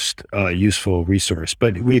most useful resource.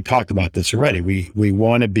 But we talked about this already. We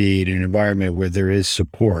want to be in an environment where there is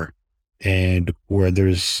support and where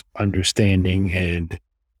there's understanding. And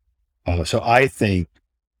so I think,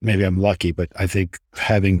 maybe I'm lucky, but I think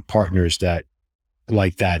having partners that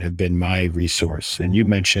like that have been my resource. And you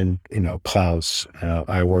mentioned, Klaus.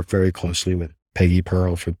 I work very closely with Peggy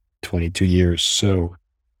Pearl for 22 years. So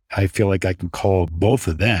I feel like I can call both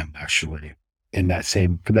of them actually for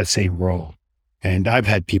that same role. And I've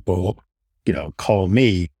had people, call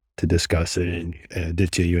me to discuss it and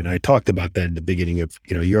did to you. And I talked about that in the beginning of,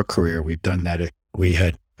 your career. We've done that. We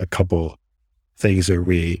had a couple things where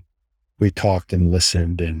we talked and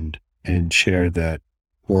listened and shared that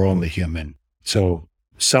we're only human. So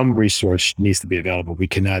some resource needs to be available. We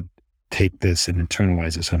cannot take this and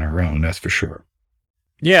internalize this on our own. That's for sure.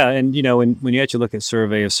 Yeah. And, when you actually look at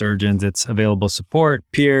Survey of Surgeons, it's available support,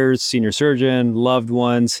 peers, senior surgeon, loved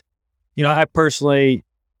ones. I personally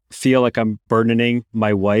feel like I'm burdening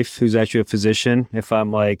my wife, who's actually a physician, if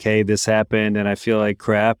I'm like, hey, this happened and I feel like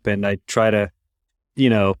crap. And I try to,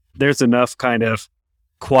 there's enough kind of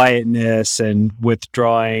quietness and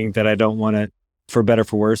withdrawing that I don't want to, for better,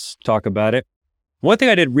 for worse, talk about it. One thing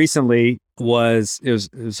I did recently was, it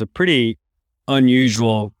was a pretty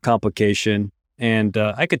unusual complication. And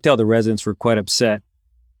I could tell the residents were quite upset.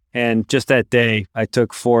 And just that day, I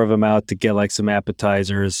took 4 of them out to get like some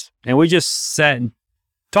appetizers. And we just sat and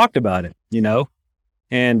talked about it,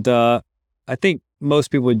 And I think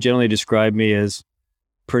most people would generally describe me as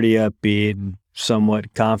pretty upbeat and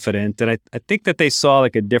somewhat confident. And I think that they saw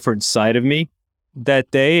like a different side of me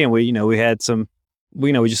that day. And we had some,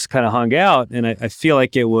 we just kind of hung out. And I feel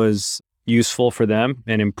like it was useful for them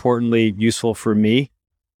and importantly useful for me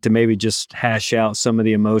to maybe just hash out some of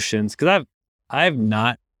the emotions. Because I've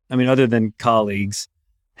not, other than colleagues,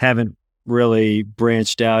 haven't really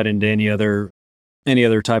branched out into any other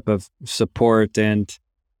type of support. And,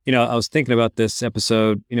 I was thinking about this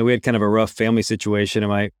episode, we had kind of a rough family situation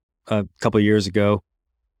a couple of years ago,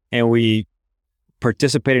 and we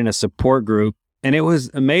participated in a support group, and it was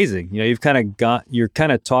amazing. You're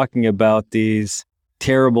kind of talking about these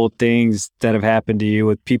terrible things that have happened to you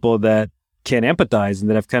with people that can empathize and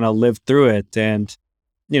that have kind of lived through it. And,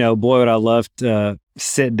 boy, would I love to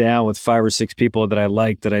sit down with 5 or 6 people that I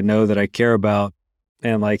like, that I know, that I care about,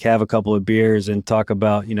 and like have a couple of beers and talk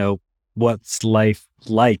about, what's life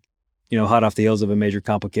like, hot off the heels of a major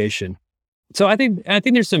complication. So I think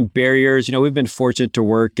there's some barriers. We've been fortunate to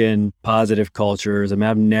work in positive cultures. I mean,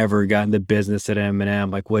 I've never gotten the business at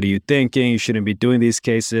M&M. Like, what are you thinking? You shouldn't be doing these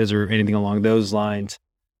cases or anything along those lines.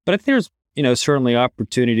 But I think there's, certainly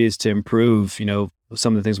opportunities to improve,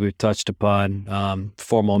 some of the things we've touched upon,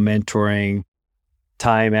 formal mentoring,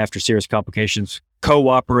 time after serious complications,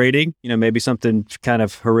 cooperating, maybe something kind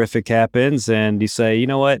of horrific happens and you say, you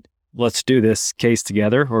know what? Let's do this case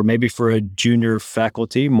together. Or maybe for a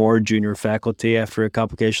more junior faculty after a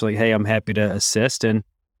complication, like, hey, I'm happy to assist. And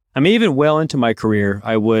I mean, even well into my career,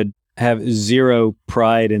 I would have zero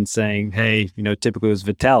pride in saying, hey, typically it was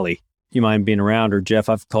Vitali, you mind being around? Or Jeff,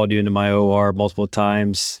 I've called you into my OR multiple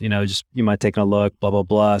times, just you mind taking a look, blah, blah,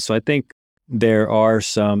 blah. So I think there are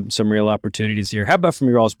some real opportunities here. How about from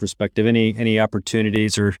your all's perspective, any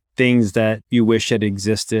opportunities or things that you wish had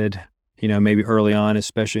existed, maybe early on,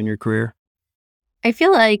 especially in your career? I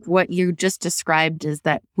feel like what you just described is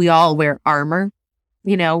that we all wear armor.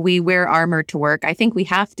 We wear armor to work. I think we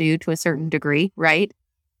have to a certain degree, right?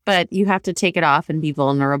 But you have to take it off and be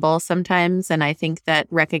vulnerable sometimes. And I think that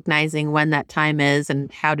recognizing when that time is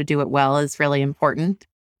and how to do it well is really important.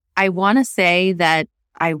 I want to say that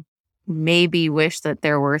I maybe wish that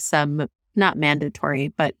there were some, not mandatory,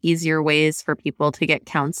 but easier ways for people to get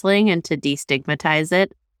counseling and to destigmatize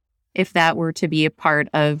it. If that were to be a part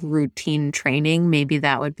of routine training, maybe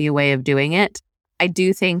that would be a way of doing it. I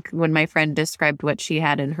do think when my friend described what she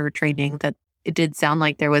had in her training, that it did sound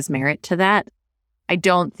like there was merit to that. I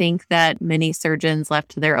don't think that many surgeons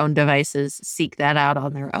left to their own devices seek that out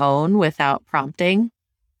on their own without prompting.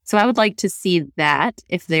 So I would like to see that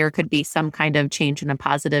if there could be some kind of change in a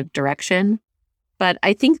positive direction. But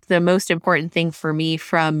I think the most important thing for me,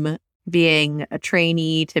 from being a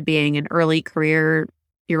trainee to being an early career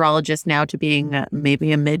urologist now to being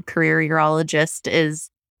maybe a mid-career urologist, is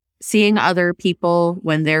seeing other people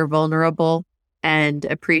when they're vulnerable and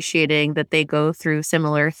appreciating that they go through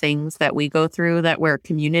similar things that we go through, that we're a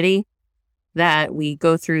community, that we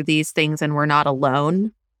go through these things and we're not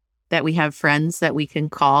alone, that we have friends that we can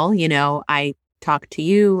call. I talked to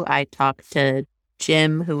you, I talked to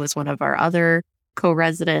Jim, who was one of our other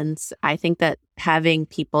co-residents. I think that having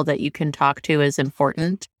people that you can talk to is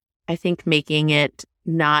important. I think making it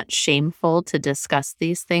not shameful to discuss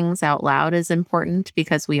these things out loud is important,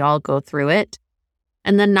 because we all go through it.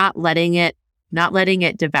 And then not letting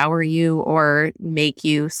it devour you or make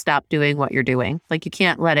you stop doing what you're doing. Like, you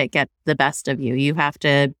can't let it get the best of you. You have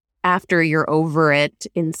to, after you're over it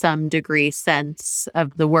in some degree sense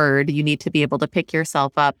of the word, you need to be able to pick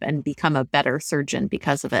yourself up and become a better surgeon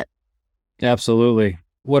because of it. Absolutely.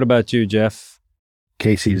 What about you, Jeff?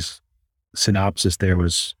 Casey's synopsis there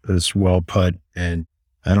was well put, and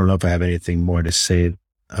I don't know if I have anything more to say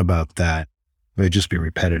about that. It would just be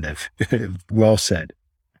repetitive. Well said.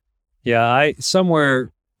 Yeah, I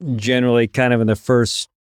somewhere generally kind of in the first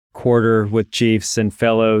quarter with chiefs and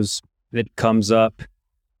fellows, it comes up.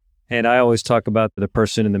 And I always talk about the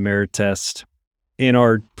person in the mirror test. In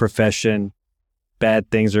our profession, bad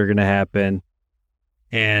things are going to happen.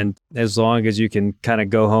 And as long as you can kind of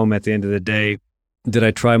go home at the end of the day, did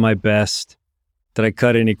I try my best? Did I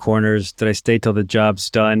cut any corners? Did I stay till the job's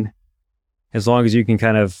done? As long as you can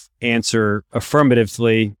kind of answer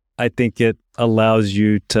affirmatively, I think it allows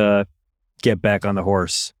you to get back on the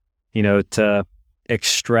horse, to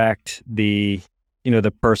extract the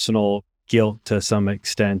personal guilt to some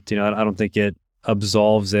extent. I don't think it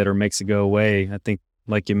absolves it or makes it go away. I think,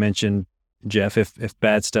 like you mentioned, Jeff, if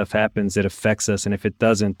bad stuff happens, it affects us. And if it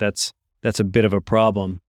doesn't, that's a bit of a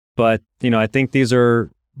problem. But, I think these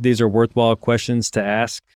are worthwhile questions to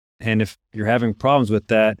ask. And if you're having problems with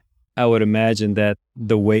that, I would imagine that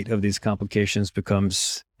the weight of these complications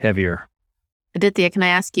becomes heavier. Aditya, can I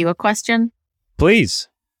ask you a question? Please.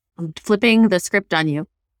 I'm flipping the script on you.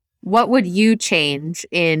 What would you change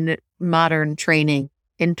in modern training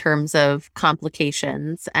in terms of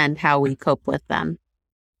complications and how we cope with them?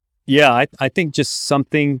 Yeah, I think just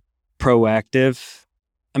something proactive.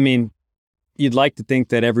 I mean, you'd like to think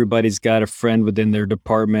that everybody's got a friend within their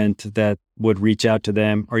department that would reach out to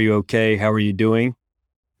them. Are you okay? How are you doing?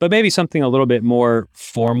 But maybe something a little bit more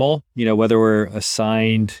formal, whether we're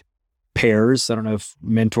assigned pairs, I don't know if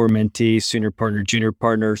mentor, mentee, senior partner, junior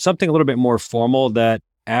partner, something a little bit more formal, that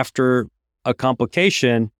after a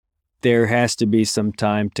complication, there has to be some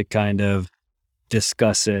time to kind of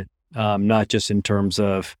discuss it, not just in terms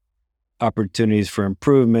of opportunities for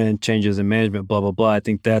improvement, changes in management, blah, blah, blah. I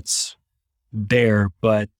think that's there,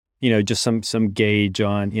 but, just some gauge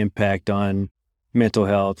on impact on mental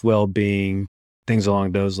health, well-being, things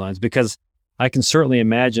along those lines. Because I can certainly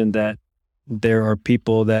imagine that there are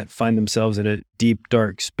people that find themselves in a deep,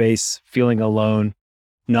 dark space, feeling alone,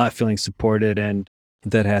 not feeling supported, and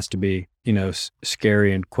that has to be,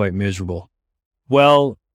 scary and quite miserable.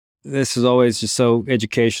 Well, this is always just so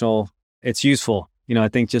educational. It's useful. I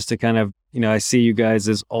think just to kind of, I see you guys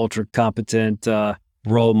as ultra competent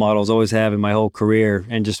role models, always have in my whole career,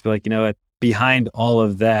 and just be like, behind all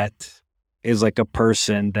of that is like a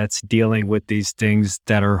person that's dealing with these things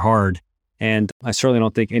that are hard. And I certainly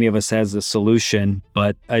don't think any of us has the solution,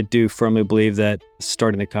 but I do firmly believe that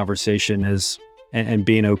starting the conversation and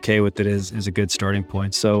being okay with it is a good starting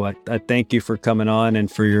point. So I thank you for coming on and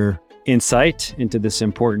for your insight into this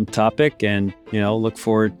important topic, and, look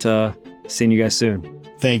forward to seeing you guys soon.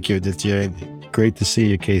 Thank you, Aditya. Great to see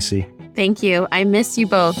you, Casey. Thank you. I miss you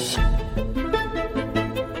both.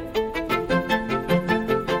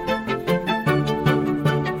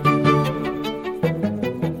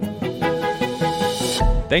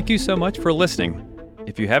 Thank you so much for listening.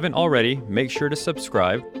 If you haven't already, make sure to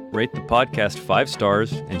subscribe, rate the podcast 5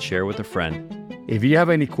 stars, and share with a friend. If you have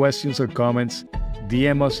any questions or comments,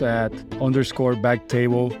 DM us at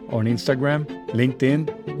 _backtable on Instagram,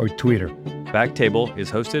 LinkedIn, or Twitter. Backtable is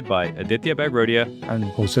hosted by Aditya Bagrodia and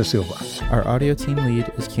Jose Silva. Our audio team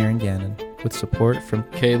lead is Kieran Gannon, with support from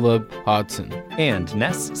Caleb Hodson and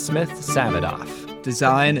Ness Smith-Savadoff.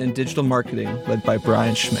 Design and digital marketing led by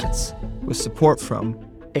Brian Schmitz, with support from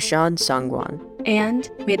Ishad Sangwan and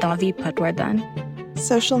Vedavi Patwardhan.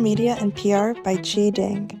 Social media and PR by Chi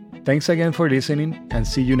Ding. Thanks again for listening, and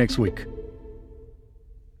see you next week.